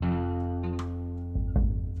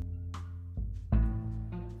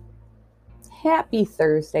Happy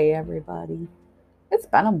Thursday, everybody. It's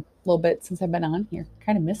been a little bit since I've been on here.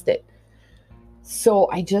 Kind of missed it. So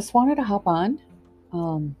I just wanted to hop on.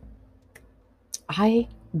 Um, I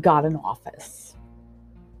got an office.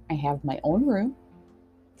 I have my own room.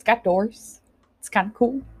 It's got doors. It's kind of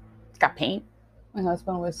cool. It's got paint. My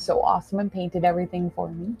husband was so awesome and painted everything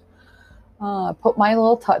for me. Put my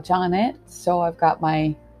little touch on it. So I've got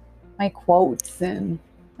my quotes and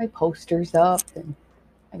my posters up, and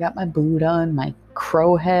I got my Buddha and my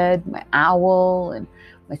crow head, my owl, and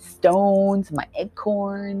my stones, my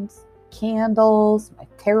acorns, candles, my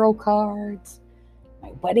tarot cards,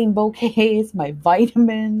 my wedding bouquets, my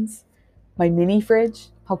vitamins, my mini fridge.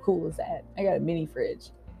 How cool is that? I got a mini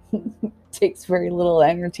fridge. Takes very little to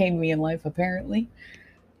entertain me in life, apparently.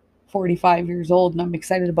 45 years old, and I'm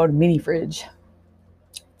excited about a mini fridge.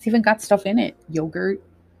 It's even got stuff in it: yogurt,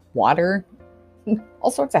 water, all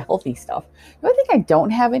sorts of healthy stuff. The only thing I don't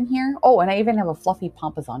have in here, oh, and I even have a fluffy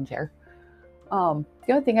Pompazon chair. The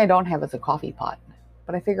only thing I don't have is a coffee pot.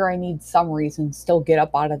 But I figure I need some reason still get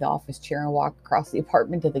up out of the office chair and walk across the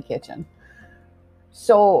apartment to the kitchen.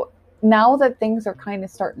 So now that things are kind of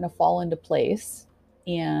starting to fall into place,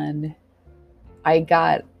 and I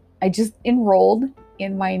just enrolled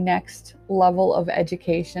in my next level of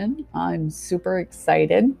education. I'm super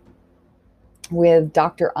excited with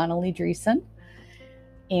Dr. Annalie Dreesen,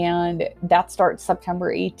 and that starts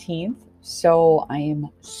September 18th. So I am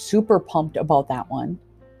super pumped about that one.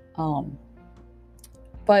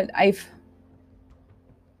 But I've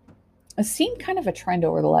seen kind of a trend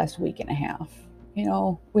over the last week and a half. You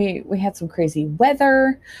know, we had some crazy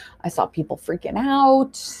weather. I saw people freaking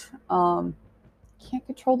out. Can't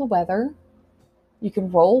control the weather. You can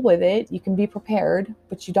roll with it. You can be prepared,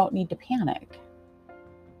 but you don't need to panic.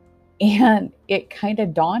 And it kind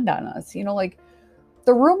of dawned on us, like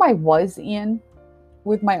the room I was in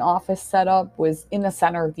with my office setup was in the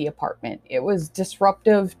center of the apartment. It was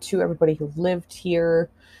disruptive to everybody who lived here.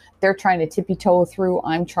 They're trying to tippy toe through.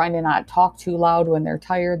 I'm trying to not talk too loud when they're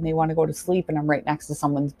tired and they want to go to sleep, and I'm right next to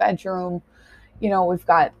someone's bedroom. We've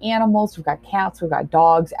got animals, we've got cats, we've got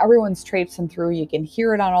dogs. Everyone's traipsing through. You can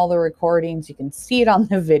hear it on all the recordings. You can see it on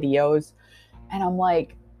the videos. And I'm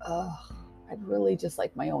like, oh, I'd really just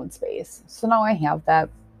like my own space. So now I have that.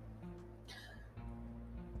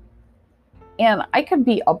 And I could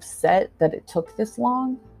be upset that it took this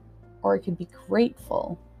long, or I could be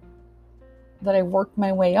grateful that I worked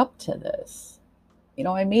my way up to this.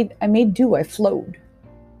 I made do. I flowed.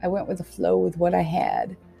 I went with the flow with what I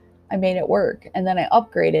had. I made it work. And then I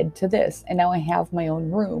upgraded to this. And now I have my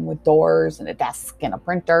own room with doors and a desk and a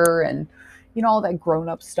printer and, all that grown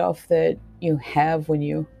up stuff that you have when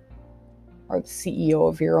you are the CEO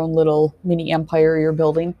of your own little mini empire you're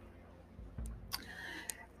building.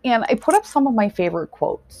 And I put up some of my favorite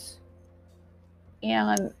quotes.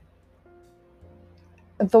 And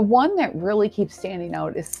the one that really keeps standing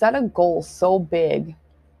out is: set a goal so big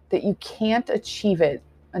that you can't achieve it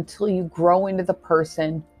until you grow into the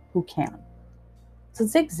person who can. It's a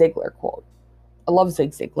Zig Ziglar quote. I love Zig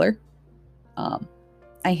Ziglar.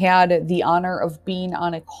 I had the honor of being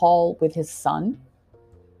on a call with his son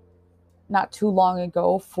not too long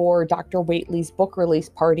ago for Dr. Waitley's book release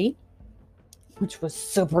party, which was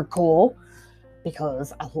super cool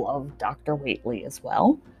because I love Dr. Waitley as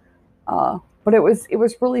well. But it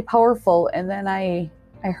was really powerful. And then I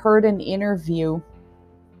heard an interview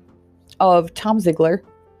of Tom Ziglar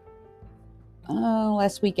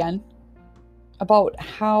last weekend about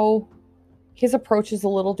how his approach is a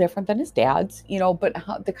little different than his dad's, but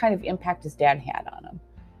how the kind of impact his dad had on him.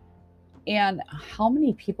 And how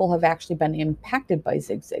many people have actually been impacted by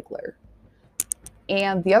Zig Ziglar.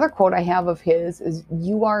 And the other quote I have of his is: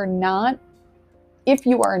 if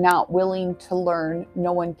you are not willing to learn,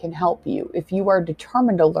 no one can help you. If you are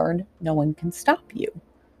determined to learn, no one can stop you.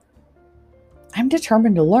 I'm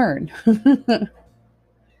determined to learn.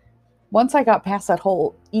 Once I got past that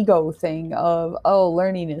whole ego thing of, oh,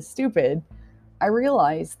 learning is stupid, I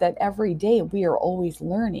realized that every day we are always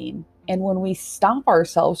learning. And when we stop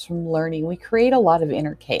ourselves from learning, we create a lot of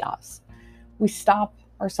inner chaos. We stop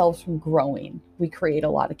ourselves from growing. We create a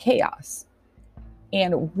lot of chaos.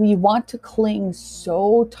 And we want to cling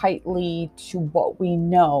so tightly to what we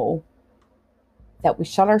know that we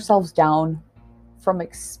shut ourselves down from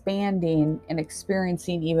expanding and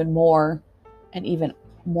experiencing even more and even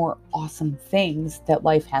more awesome things that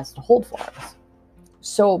life has to hold for us.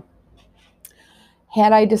 So,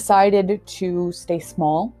 had I decided to stay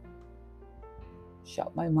small,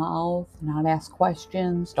 shut my mouth, not ask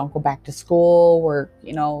questions, don't go back to school, work,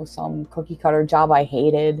 some cookie cutter job I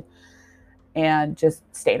hated, and just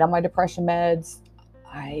stayed on my depression meds,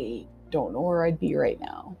 I don't know where I'd be right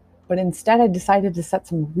now. But instead, I decided to set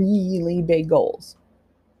some really big goals.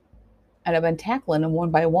 And I've been tackling them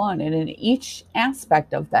one by one. And in each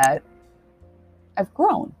aspect of that, I've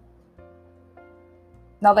grown.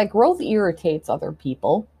 Now, that growth irritates other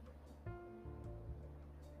people.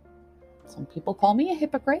 Some people call me a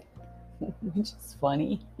hypocrite, which is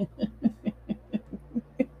funny.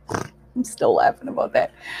 I'm still laughing about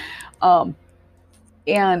that.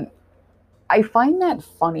 And I find that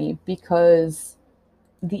funny because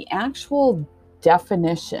the actual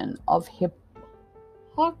definition of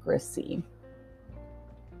hypocrisy,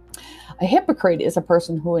 a hypocrite is a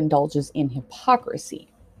person who indulges in hypocrisy.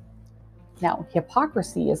 Now,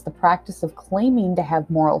 hypocrisy is the practice of claiming to have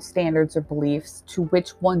moral standards or beliefs to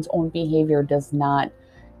which one's own behavior does not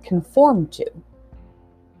conform to.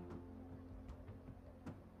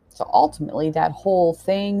 So ultimately, that whole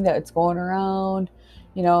thing that's going around,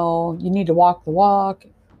 you need to walk the walk,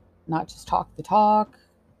 not just talk the talk.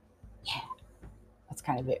 Yeah, that's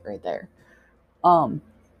kind of it right there.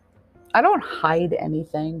 I don't hide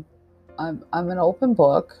anything. I'm an open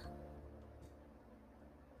book.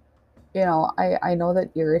 I know that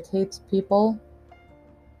irritates people.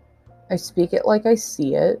 I speak it like I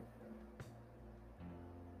see it.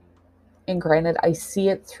 And granted, I see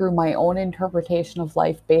it through my own interpretation of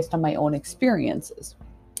life based on my own experiences.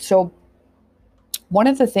 So one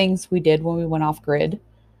of the things we did when we went off grid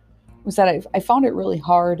was that I found it really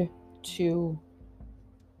hard to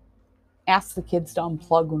ask the kids to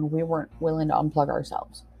unplug when we weren't willing to unplug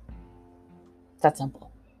ourselves. That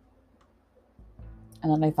simple.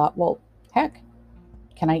 And then I thought, well, heck,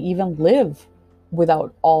 can I even live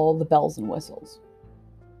without all the bells and whistles?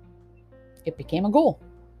 It became a goal.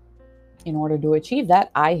 In order to achieve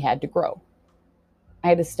that, I had to grow. I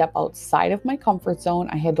had to step outside of my comfort zone.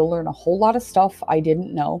 I had to learn a whole lot of stuff I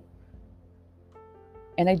didn't know.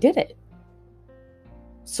 And I did it.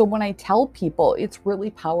 So when I tell people, it's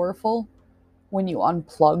really powerful when you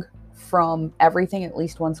unplug from everything at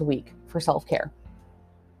least once a week for self-care.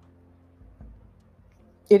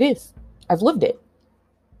 It is. I've lived it.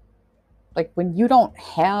 Like when you don't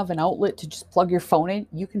have an outlet to just plug your phone in,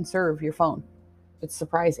 you can serve your phone. It's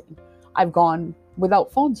surprising. I've gone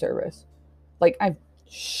without phone service. Like I've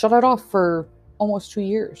shut it off for almost 2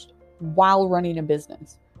 years while running a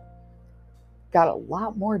business. Got a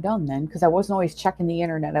lot more done then because I wasn't always checking the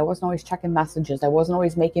internet. I wasn't always checking messages. I wasn't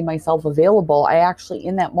always making myself available. I actually,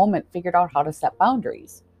 in that moment, figured out how to set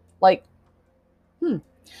boundaries. Like,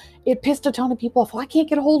 it pissed a ton of people off. Well, I can't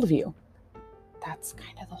get a hold of you. That's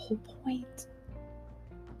kind of the whole point.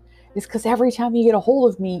 It's because every time you get a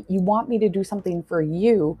hold of me, you want me to do something for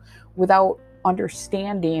you without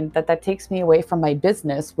understanding that takes me away from my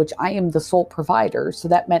business, which I am the sole provider. So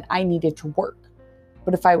that meant I needed to work.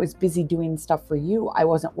 But if I was busy doing stuff for you, I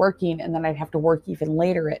wasn't working, and then I'd have to work even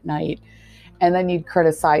later at night. And then you'd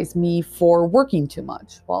criticize me for working too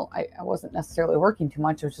much. Well, I wasn't necessarily working too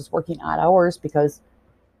much. I was just working odd hours because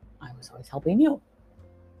I was always helping you.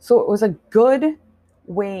 So it was a good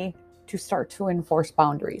way to start to enforce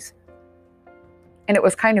boundaries. And it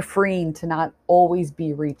was kind of freeing to not always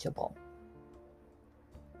be reachable.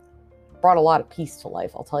 Brought a lot of peace to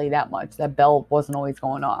life, I'll tell you that much. That bell wasn't always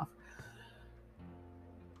going off.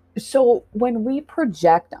 So when we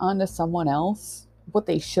project onto someone else what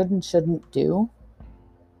they should and shouldn't do,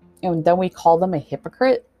 and then we call them a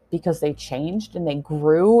hypocrite because they changed and they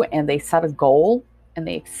grew and they set a goal and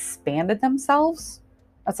they expanded themselves,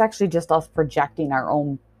 that's actually just us projecting our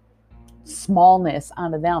own smallness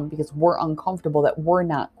onto them because we're uncomfortable that we're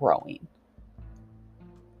not growing,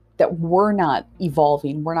 that we're not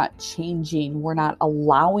evolving, we're not changing, we're not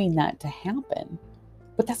allowing that to happen.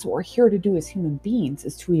 But that's what we're here to do as human beings,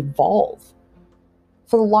 is to evolve.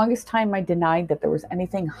 For the longest time, I denied that there was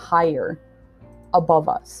anything higher above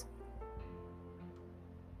us.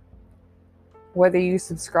 Whether you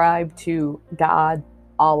subscribe to God,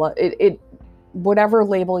 Allah, whatever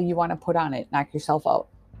label you want to put on it, knock yourself out.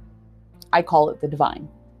 I call it the divine,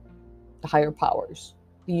 the higher powers,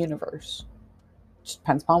 the universe. It just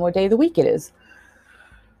depends upon what day of the week it is.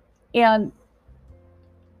 And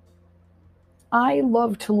I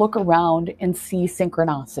love to look around and see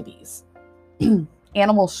synchronicities.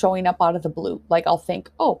 Animals showing up out of the blue. Like I'll think,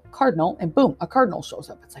 oh, cardinal, and boom, a cardinal shows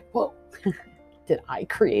up. It's like, whoa, did I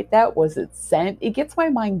create that? Was it sent? It gets my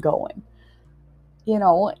mind going.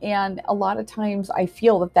 And a lot of times I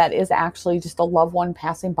feel that is actually just a loved one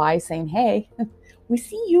passing by saying, hey, we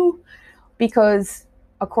see you. Because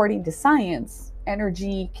according to science,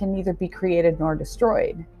 energy can neither be created nor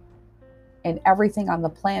destroyed. And everything on the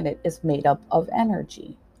planet is made up of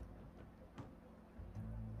energy.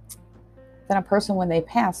 then a person, when they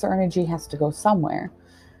pass, their energy has to go somewhere.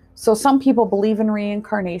 So some people believe in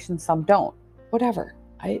reincarnation, some don't. Whatever.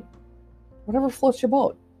 Whatever floats your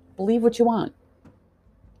boat. Believe what you want.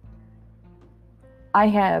 I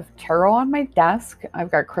have tarot on my desk.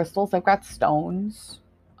 I've got crystals. I've got stones.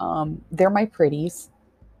 They're my pretties.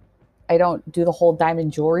 I don't do the whole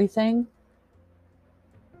diamond jewelry thing.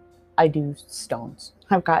 I do stones.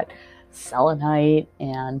 I've got selenite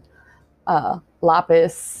and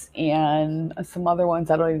lapis and some other ones.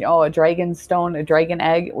 I don't even know. A dragon stone, a dragon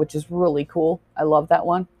egg, which is really cool. I love that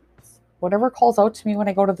one. Whatever calls out to me when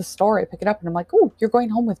I go to the store, I pick it up and I'm like, oh, you're going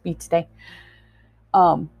home with me today.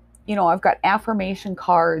 I've got affirmation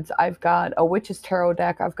cards. I've got a witch's tarot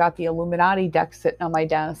deck. I've got the Illuminati deck sitting on my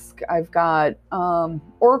desk. I've got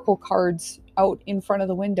oracle cards out in front of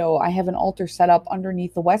the window. I have an altar set up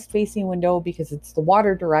underneath the west facing window because it's the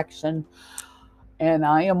water direction. And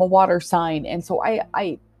I am a water sign. And so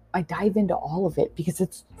I dive into all of it because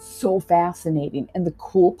it's so fascinating. And the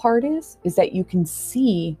cool part is that you can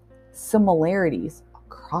see similarities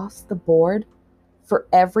across the board for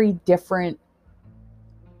every different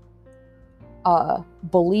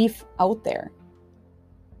belief out there.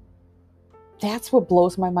 That's what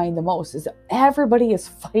blows my mind the most, is that everybody is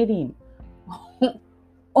fighting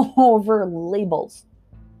over labels.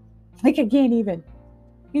 Like, I can't even.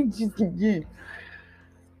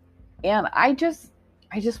 And I just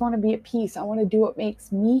want to be at peace. I want to do what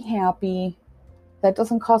makes me happy that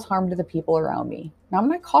doesn't cause harm to the people around me. Now, I'm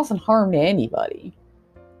not causing harm to anybody.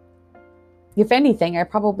 If anything, I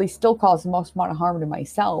probably still cause the most amount of harm to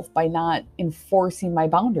myself by not enforcing my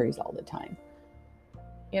boundaries all the time.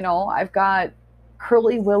 I've got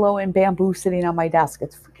curly willow and bamboo sitting on my desk.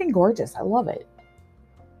 It's freaking gorgeous. I love it.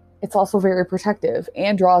 It's also very protective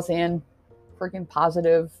and draws in freaking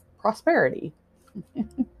positive prosperity. It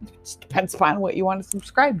just depends upon what you want to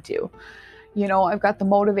subscribe to. I've got the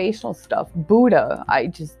motivational stuff.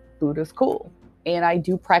 Buddha's cool. And I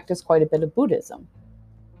do practice quite a bit of Buddhism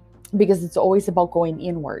because it's always about going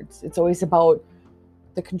inwards. It's always about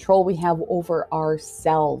the control we have over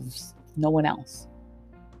ourselves, no one else.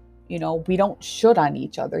 We don't should on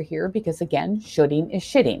each other here because, again, shoulding is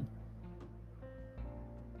shitting.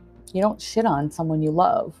 You don't shit on someone you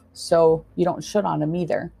love, so you don't should on them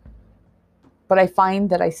either. But I find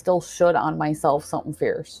that I still should on myself something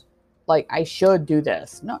fierce. Like, I should do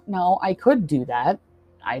this. No, I could do that.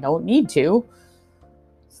 I don't need to.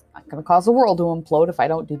 It's not going to cause the world to implode if I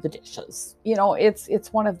don't do the dishes.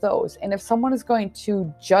 It's one of those. And if someone is going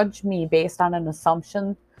to judge me based on an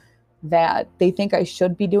assumption that they think I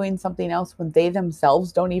should be doing something else when they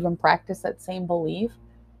themselves don't even practice that same belief,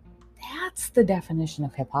 that's the definition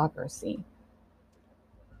of hypocrisy.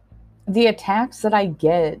 The attacks that I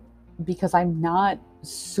get because I'm not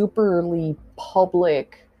superly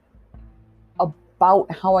public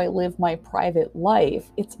about how I live my private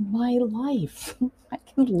life, it's my life. I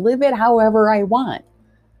can live it however I want.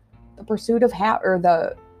 The pursuit of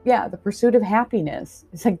the pursuit of happiness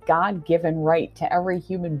is a God-given right to every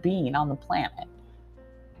human being on the planet.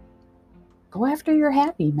 Go after your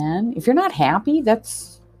happy, man. If you're not happy,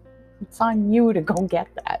 it's on you to go get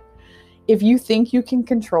that. If you think you can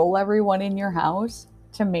control everyone in your house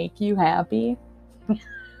to make you happy,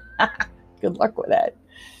 good luck with that.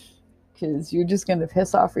 Because you're just going to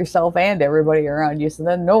piss off yourself and everybody around you. So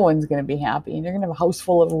then no one's going to be happy. And you're going to have a house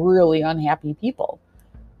full of really unhappy people.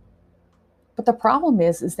 But the problem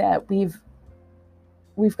is that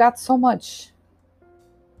we've got so much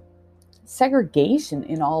segregation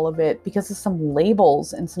in all of it because of some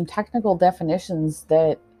labels and some technical definitions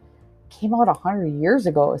that came out 100 years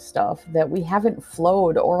ago of stuff that we haven't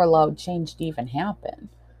flowed or allowed change to even happen.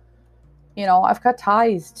 I've got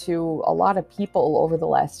ties to a lot of people over the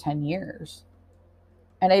last 10 years.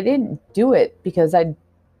 And I didn't do it because I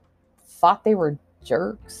thought they were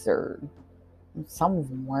jerks, or some of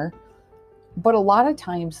them were. But a lot of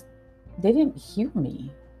times they didn't hear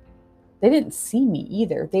me. They didn't see me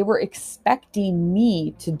either. They were expecting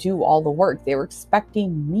me to do all the work. They were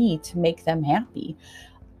expecting me to make them happy.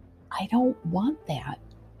 I don't want that.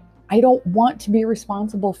 I don't want to be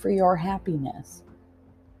responsible for your happiness.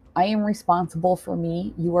 I am responsible for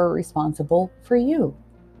me. You are responsible for you.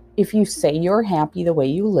 If you say you're happy the way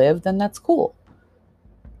you live, then that's cool.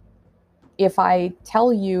 If I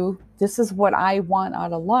tell you this is what I want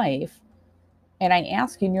out of life, and I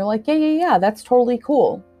ask you and you're like, yeah, that's totally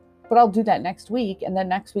cool, but I'll do that next week, and then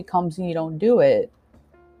next week comes and you don't do it,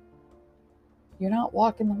 you're not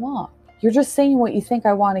walking the walk. You're just saying what you think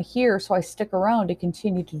I want to hear, so I stick around to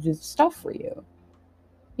continue to do the stuff for you.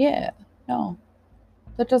 Yeah, no.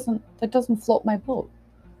 That doesn't float my boat.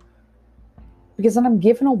 because then I'm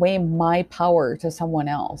giving away my power to someone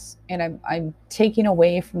else, and I'm taking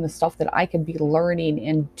away from the stuff that I could be learning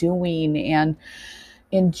and doing and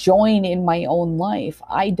enjoying in my own life.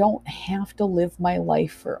 I don't have to live my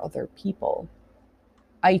life for other people.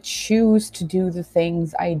 I choose to do the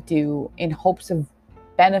things I do in hopes of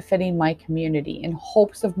benefiting my community, in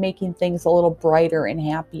hopes of making things a little brighter and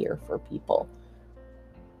happier for people.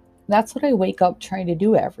 That's what I wake up trying to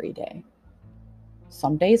do every day.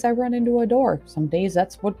 Some days I run into a door. Some days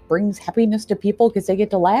that's what brings happiness to people because they get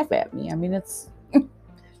to laugh at me. I mean, it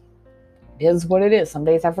is what it is. Some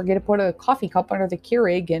days I forget to put a coffee cup under the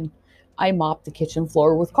Keurig and I mop the kitchen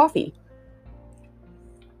floor with coffee.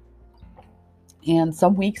 And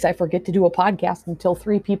some weeks I forget to do a podcast until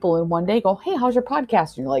 3 people in one day go, "Hey, how's your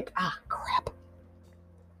podcast?" And you're like, "Ah, crap."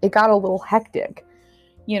 It got a little hectic,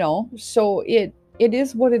 So it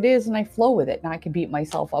is what it is, and I flow with it. And I can beat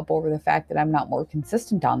myself up over the fact that I'm not more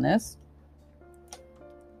consistent on this.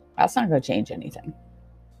 That's not going to change anything.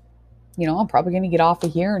 I'm probably going to get off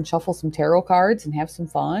of here and shuffle some tarot cards and have some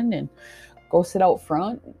fun and go sit out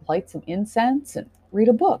front, light some incense, and read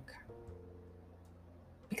a book.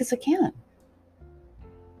 Because I can.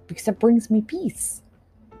 Because it brings me peace.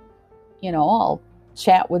 I'll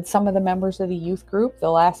chat with some of the members of the youth group.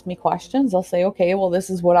 They'll ask me questions. They'll say, "Okay, well,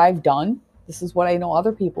 this is what I've done. This is what I know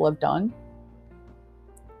other people have done.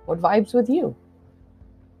 What vibes with you?"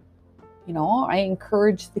 I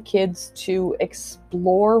encourage the kids to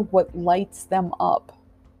explore what lights them up.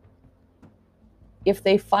 If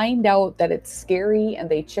they find out that it's scary and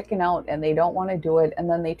they chicken out and they don't want to do it, and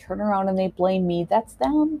then they turn around and they blame me, that's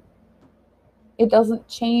them. It doesn't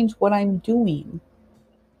change what I'm doing.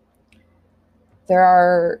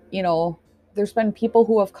 There's been people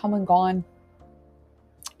who have come and gone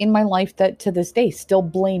in my life that to this day still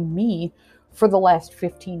blame me for the last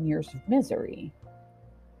 15 years of misery.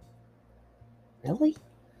 Really?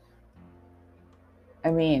 I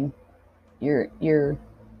mean, you're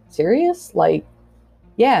serious? Like,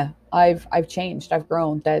 yeah, I've changed. I've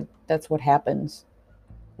grown. That's what happens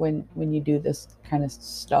when you do this kind of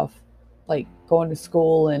stuff. Like going to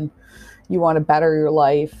school and you want to better your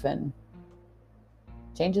life, and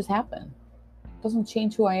changes happen. It doesn't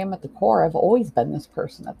change who I am at the core. I've always been this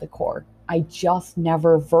person at the core. I just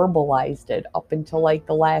never verbalized it up until like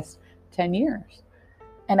the last 10 years.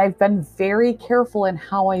 And I've been very careful in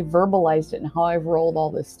how I verbalized it and how I've rolled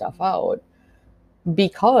all this stuff out,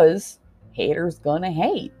 because haters gonna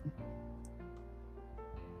hate.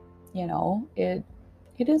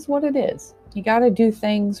 It is what it is. You got to do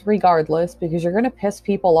things regardless, because you're going to piss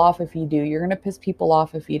people off if you do. You're going to piss people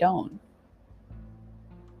off if you don't.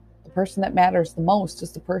 The person that matters the most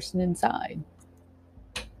is the person inside.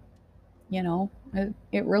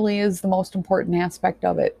 It really is the most important aspect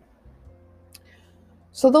of it.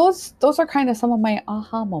 So those are kind of some of my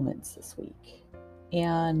aha moments this week.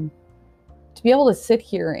 And to be able to sit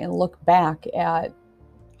here and look back at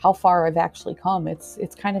how far I've actually come, it's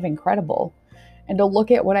kind of incredible. And to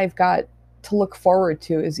look at what I've got to look forward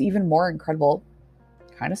to is even more incredible.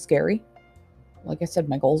 Kind of scary. Like I said,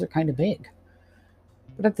 my goals are kind of big.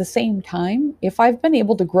 But at the same time, if I've been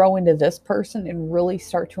able to grow into this person and really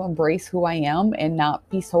start to embrace who I am and not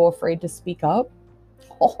be so afraid to speak up,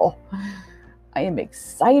 I am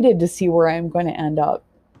excited to see where I'm going to end up.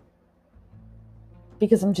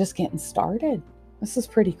 Because I'm just getting started. This is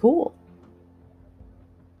pretty cool.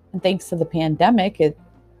 And thanks to the pandemic, it,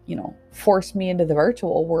 forced me into the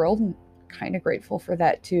virtual world. And kind of grateful for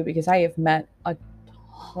that too, because I have met a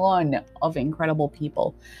ton of incredible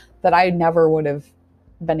people that I never would have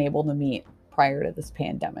been able to meet prior to this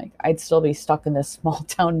pandemic. I'd still be stuck in this small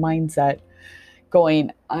town mindset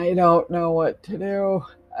going, "I don't know what to do.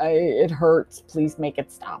 It hurts. Please make it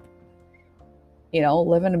stop."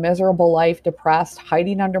 Living a miserable life, depressed,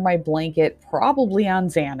 hiding under my blanket, probably on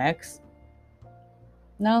Xanax.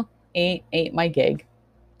 No, ain't my gig.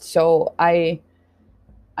 So I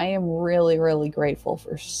am really, really grateful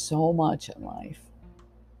for so much in life.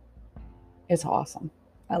 It's awesome.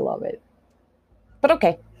 I love it. But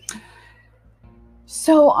okay.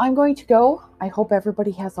 So I'm going to go. I hope everybody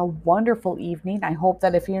has a wonderful evening. I hope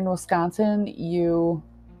that if you're in Wisconsin, you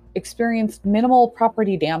experienced minimal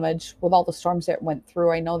property damage with all the storms that went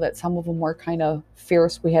through. I know that some of them were kind of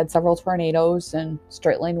fierce. We had several tornadoes and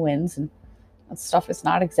straight line winds, and that stuff is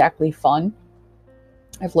not exactly fun.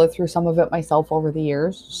 I've lived through some of it myself over the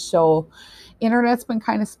years. So internet's been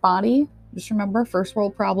kind of spotty. Just remember, first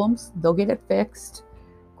world problems, they'll get it fixed.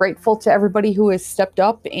 Grateful to everybody who has stepped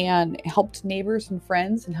up and helped neighbors and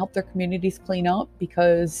friends and helped their communities clean up,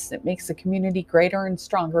 because it makes the community greater and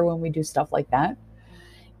stronger when we do stuff like that.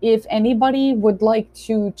 If anybody would like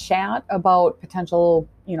to chat about potential,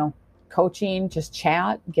 coaching, just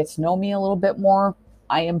chat, get to know me a little bit more,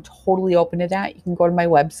 I am totally open to that. You can go to my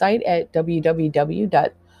website at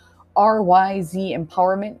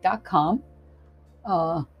www.ryzempowerment.com.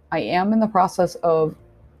 I am in the process of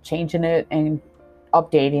changing it and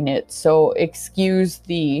updating it, so excuse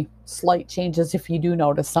the slight changes if you do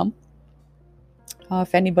notice them.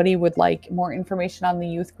 If anybody would like more information on the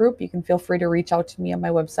youth group, you can feel free to reach out to me on my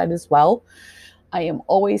website as well. I am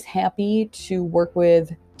always happy to work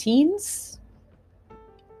with teens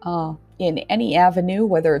in any avenue,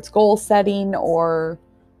 whether it's goal setting or,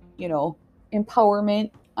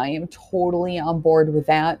 empowerment. I am totally on board with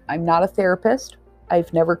that. I'm not a therapist.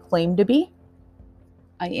 I've never claimed to be.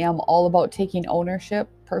 I am all about taking ownership,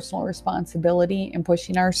 personal responsibility, and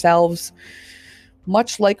pushing ourselves,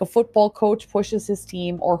 much like a football coach pushes his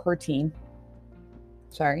team or her team.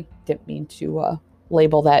 Sorry, didn't mean to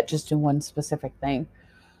label that just in one specific thing.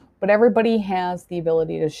 But everybody has the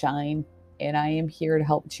ability to shine, and I am here to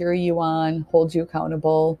help cheer you on, hold you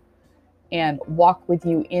accountable, and walk with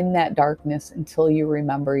you in that darkness until you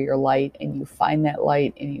remember your light and you find that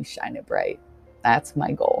light and you shine it bright. That's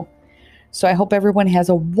my goal. So I hope everyone has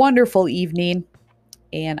a wonderful evening,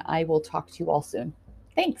 and I will talk to you all soon.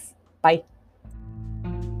 Thanks. Bye.